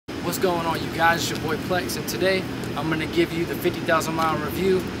What's going on, you guys? It's your boy Plex, and today I'm going to give you the 50,000 mile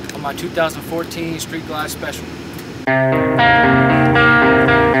review on my 2014 Street Glide Special.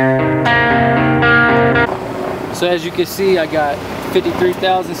 So as you can see, I got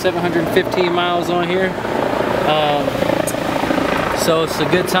 53,715 miles on here. So it's a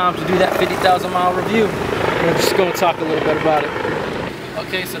good time to do that 50,000 mile review. We're just going to talk a little bit about it.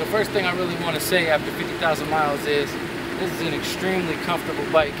 Okay, so the first thing I really want to say after 50,000 miles is this is an extremely comfortable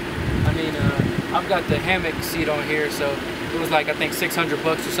bike. I mean, I've got the hammock seat on here, so it was like, I think $600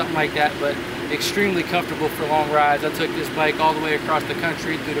 or something like that, but extremely comfortable for long rides. I took this bike all the way across the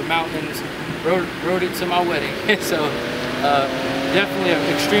country, through the mountains, rode it to my wedding. So definitely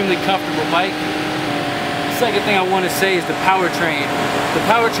an extremely comfortable bike. The second thing I want to say is the powertrain. The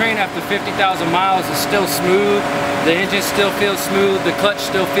powertrain after 50,000 miles is still smooth. The engine still feels smooth. The clutch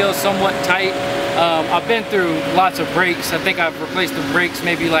still feels somewhat tight. I've been through lots of brakes. I think I've replaced the brakes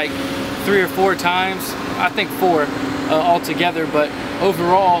maybe like 3 or 4 times. I think 4 altogether, but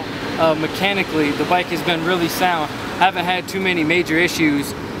overall, mechanically, the bike has been really sound. I haven't had too many major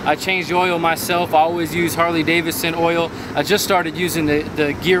issues. I changed the oil myself. I always use Harley Davidson oil. I just started using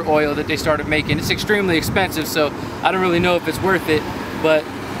the gear oil that they started making. It's extremely expensive, so I don't really know if it's worth it, but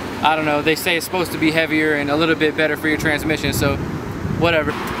I don't know. They say it's supposed to be heavier and a little bit better for your transmission, so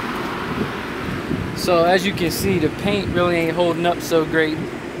whatever. So as you can see, the paint really ain't holding up so great.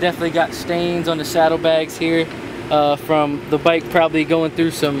 Definitely got stains on the saddlebags here from the bike probably going through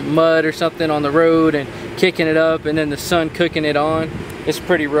some mud or something on the road and kicking it up, and then the sun cooking it on. It's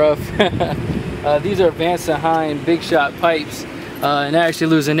pretty rough. These are Vance & Hine Big Shot pipes, and they're actually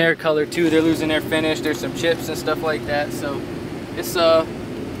losing their color too. They're losing their finish. There's some chips and stuff like that. So it's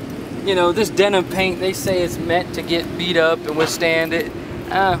you know, this denim paint, they say it's meant to get beat up and withstand it.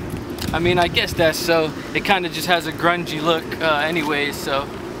 I mean, I guess that's so. It kind of just has a grungy look anyways, so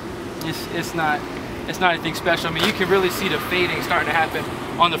it's not anything special. I mean, you can really see the fading starting to happen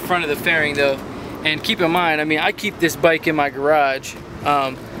on the front of the fairing though. And keep in mind, I mean, I keep this bike in my garage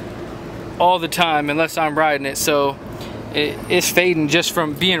all the time unless I'm riding it, so it's fading just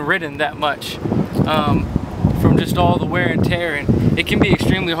from being ridden that much, from just all the wear and tear, and it can be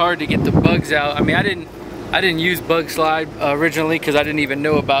extremely hard to get the bugs out. I mean, I didn't use Bug Slide originally because I didn't even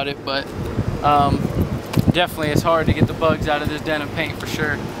know about it, but definitely it's hard to get the bugs out of this denim paint for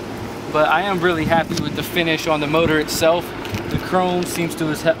sure. But I am really happy with the finish on the motor itself. The chrome seems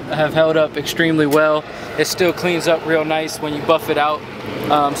to have held up extremely well. It still cleans up real nice when you buff it out.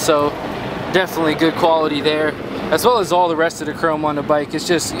 So definitely good quality there, as well as all the rest of the chrome on the bike. It's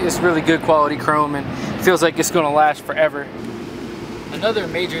really good quality chrome and feels like it's gonna last forever. Another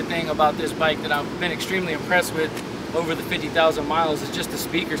major thing about this bike that I've been extremely impressed with over the 50,000 miles is just the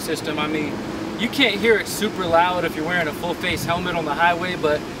speaker system. I mean, you can't hear it super loud if you're wearing a full face helmet on the highway,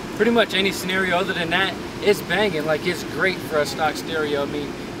 but pretty much any scenario other than that, it's banging. Like, it's great for a stock stereo. I mean,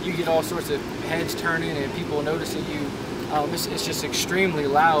 you get all sorts of heads turning and people noticing you. It's just extremely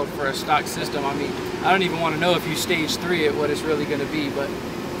loud for a stock system. I mean, I don't even want to know if you stage 3 it, what it's really going to be, but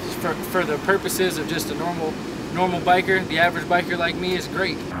for the purposes of just a normal biker, the average biker like me, is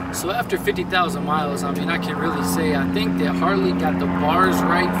great. So after 50,000 miles, I mean, I can really say I think that Harley got the bars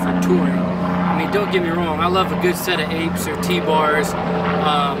right for touring. I mean, don't get me wrong, I love a good set of apes or T-bars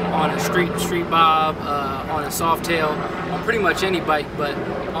on a street bob, on a Softail, on pretty much any bike, but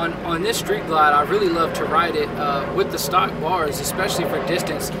on this Street Glide, I really love to ride it with the stock bars, especially for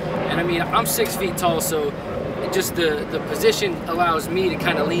distance. And I mean, I'm 6 feet tall, so just the position allows me to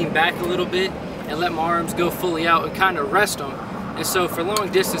kind of lean back a little bit and let my arms go fully out and kind of rest them. And so for long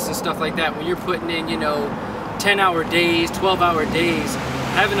distance and stuff like that, when you're putting in, you know, 10-hour days, 12-hour days,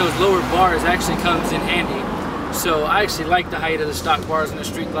 having those lower bars actually comes in handy. So I actually like the height of the stock bars in the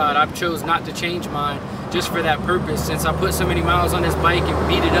Street Glide. I've chose not to change mine just for that purpose, since I put so many miles on this bike and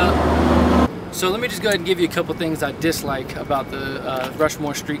beat it up. So let me just go ahead and give you a couple things I dislike about the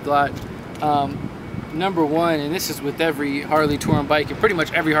Rushmore Street Glide. Number one, and this is with every Harley touring bike and pretty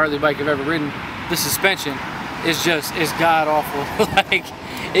much every Harley bike I've ever ridden, the suspension is god awful. Like,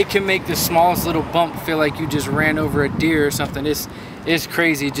 it can make the smallest little bump feel like you just ran over a deer or something. It's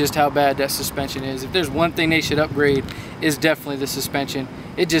crazy just how bad that suspension is. If there's one thing they should upgrade, it's definitely the suspension.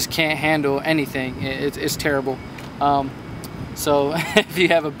 It just can't handle anything. It's terrible. So if you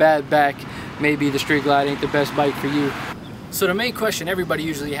have a bad back, maybe the Street Glide ain't the best bike for you. So the main question everybody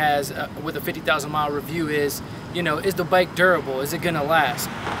usually has with a 50,000 mile review is, you know, is the bike durable? Is it gonna last?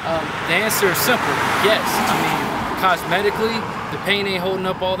 The answer is simple, yes. I mean, cosmetically, the paint ain't holding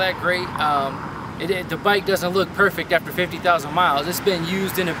up all that great. The bike doesn't look perfect after 50,000 miles. It's been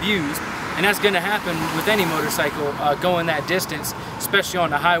used and abused. And that's going to happen with any motorcycle going that distance, especially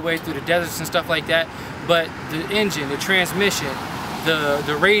on the highway through the deserts and stuff like that. But the engine, the transmission,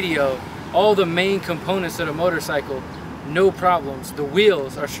 the radio, all the main components of the motorcycle, no problems. The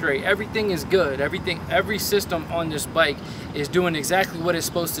wheels are straight. Everything is good. Every system on this bike is doing exactly what it's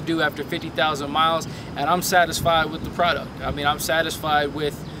supposed to do after 50,000 miles, and I'm satisfied with the product. I mean, I'm satisfied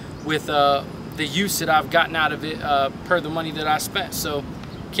with the use that I've gotten out of it per the money that I spent. So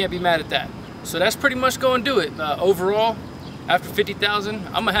can't be mad at that. So that's pretty much going to do it. Overall, after 50,000,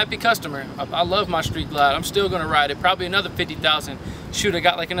 I'm a happy customer. I love my Street Glide. I'm still going to ride it. Probably another 50,000. Shoot, I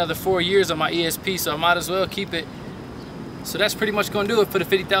got like another 4 years on my ESP, so I might as well keep it. So that's pretty much going to do it for the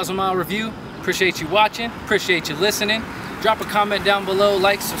 50,000 mile review. Appreciate you watching. Appreciate you listening. Drop a comment down below.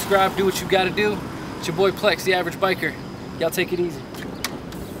 Like, subscribe, do what you got to do. It's your boy Plex, the Average Biker. Y'all take it easy.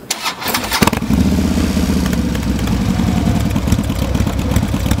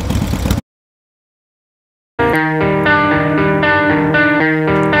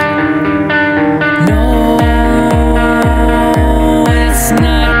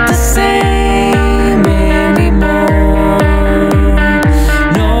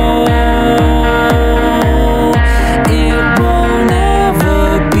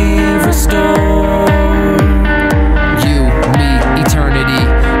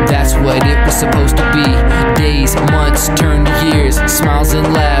 Supposed to be days, months, turn to years, smiles and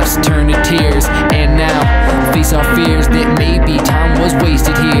laughs turn to tears, and now face our fears that maybe time was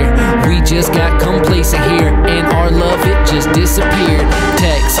wasted here. We just got complacent here, and our love, it just disappeared.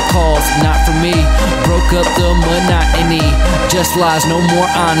 Texts, calls, not for me, broke up the monotony. Just lies, no more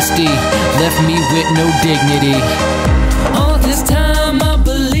honesty, left me with no dignity. All this time